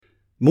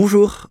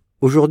Bonjour,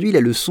 aujourd'hui la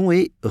leçon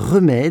est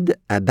remède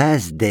à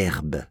base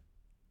d'herbes.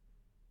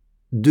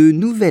 De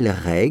nouvelles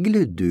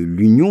règles de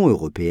l'Union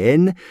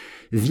européenne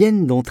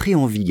viennent d'entrer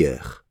en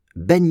vigueur,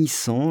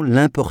 bannissant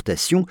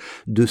l'importation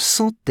de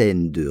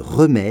centaines de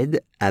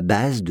remèdes à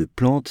base de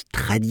plantes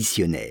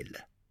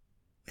traditionnelles.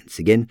 Once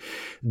again,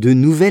 de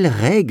nouvelles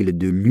règles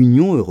de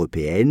l'Union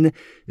européenne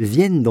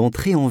viennent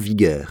d'entrer en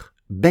vigueur,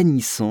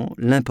 bannissant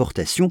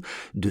l'importation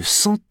de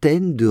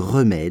centaines de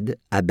remèdes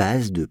à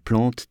base de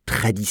plantes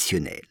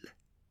traditionnelles.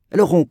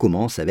 Alors on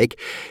commence avec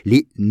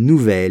les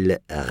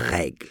nouvelles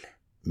règles.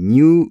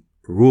 New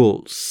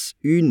rules,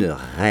 une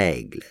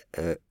règle,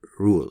 a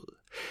rule.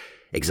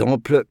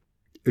 Exemple,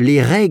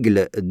 les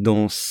règles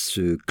dans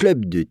ce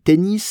club de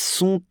tennis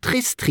sont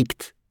très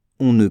strictes.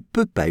 On ne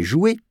peut pas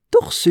jouer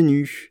torse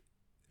nu.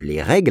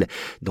 Les règles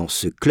dans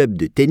ce club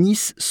de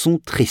tennis sont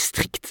très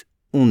strictes.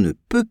 On ne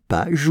peut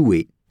pas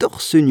jouer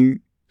torse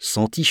nu,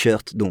 sans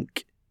t-shirt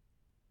donc.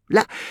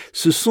 Là,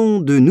 ce sont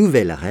de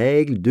nouvelles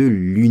règles de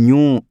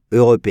l'Union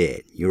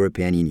européenne,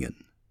 European Union.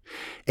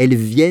 Elles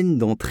viennent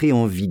d'entrer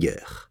en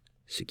vigueur,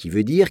 ce qui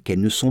veut dire qu'elles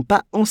ne sont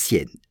pas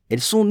anciennes, elles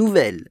sont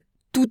nouvelles,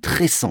 toutes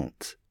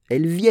récentes.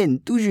 Elles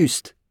viennent tout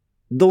juste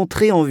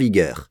d'entrer en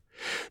vigueur,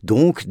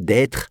 donc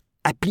d'être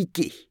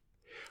appliquées.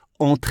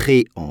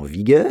 Entrer en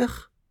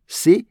vigueur,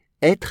 c'est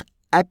être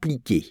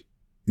appliqué.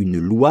 Une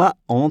loi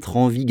entre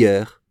en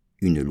vigueur,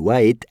 une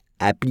loi est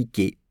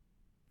appliquée.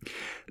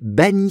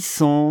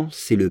 Bannissant,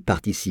 c'est le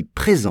participe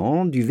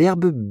présent du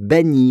verbe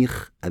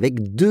bannir,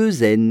 avec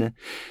 2 N.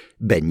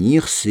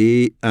 Bannir,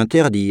 c'est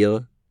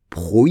interdire,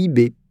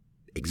 prohiber.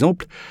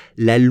 Exemple,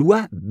 la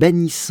loi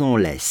bannissant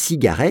la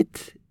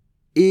cigarette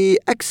est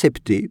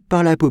acceptée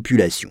par la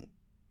population.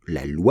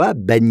 La loi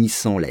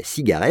bannissant la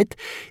cigarette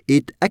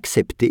est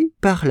acceptée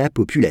par la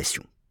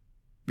population.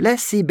 Là,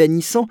 c'est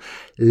bannissant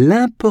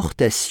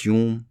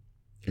l'importation.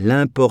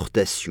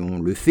 L'importation,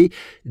 le fait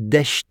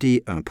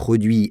d'acheter un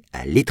produit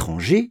à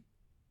l'étranger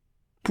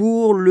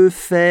pour le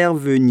faire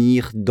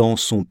venir dans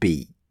son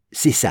pays.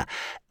 C'est ça,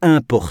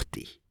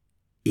 importer.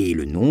 Et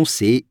le nom,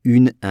 c'est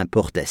une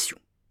importation.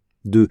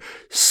 De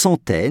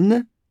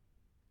centaines,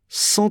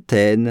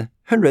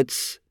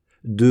 hundreds,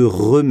 de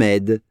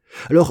remèdes.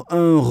 Alors,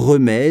 un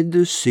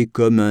remède, c'est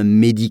comme un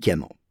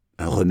médicament.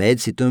 Un remède,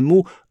 c'est un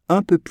mot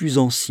un peu plus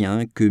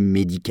ancien que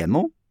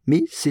médicament,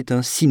 mais c'est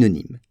un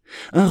synonyme.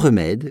 Un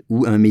remède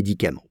ou un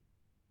médicament.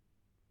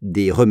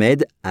 Des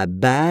remèdes à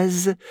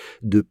base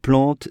de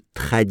plantes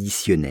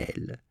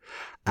traditionnelles,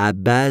 à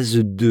base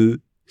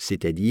de,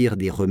 c'est-à-dire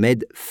des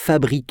remèdes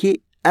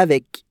fabriqués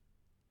avec.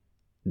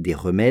 Des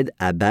remèdes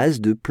à base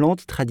de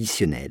plantes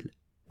traditionnelles,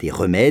 des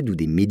remèdes ou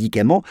des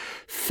médicaments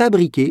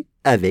fabriqués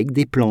avec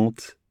des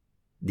plantes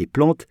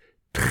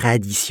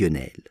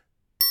traditionnelles.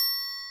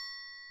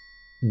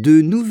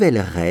 De nouvelles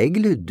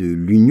règles de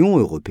l'Union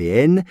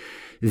européenne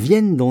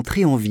viennent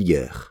d'entrer en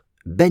vigueur,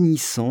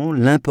 bannissant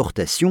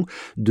l'importation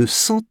de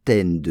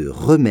centaines de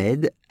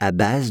remèdes à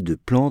base de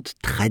plantes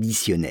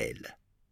traditionnelles.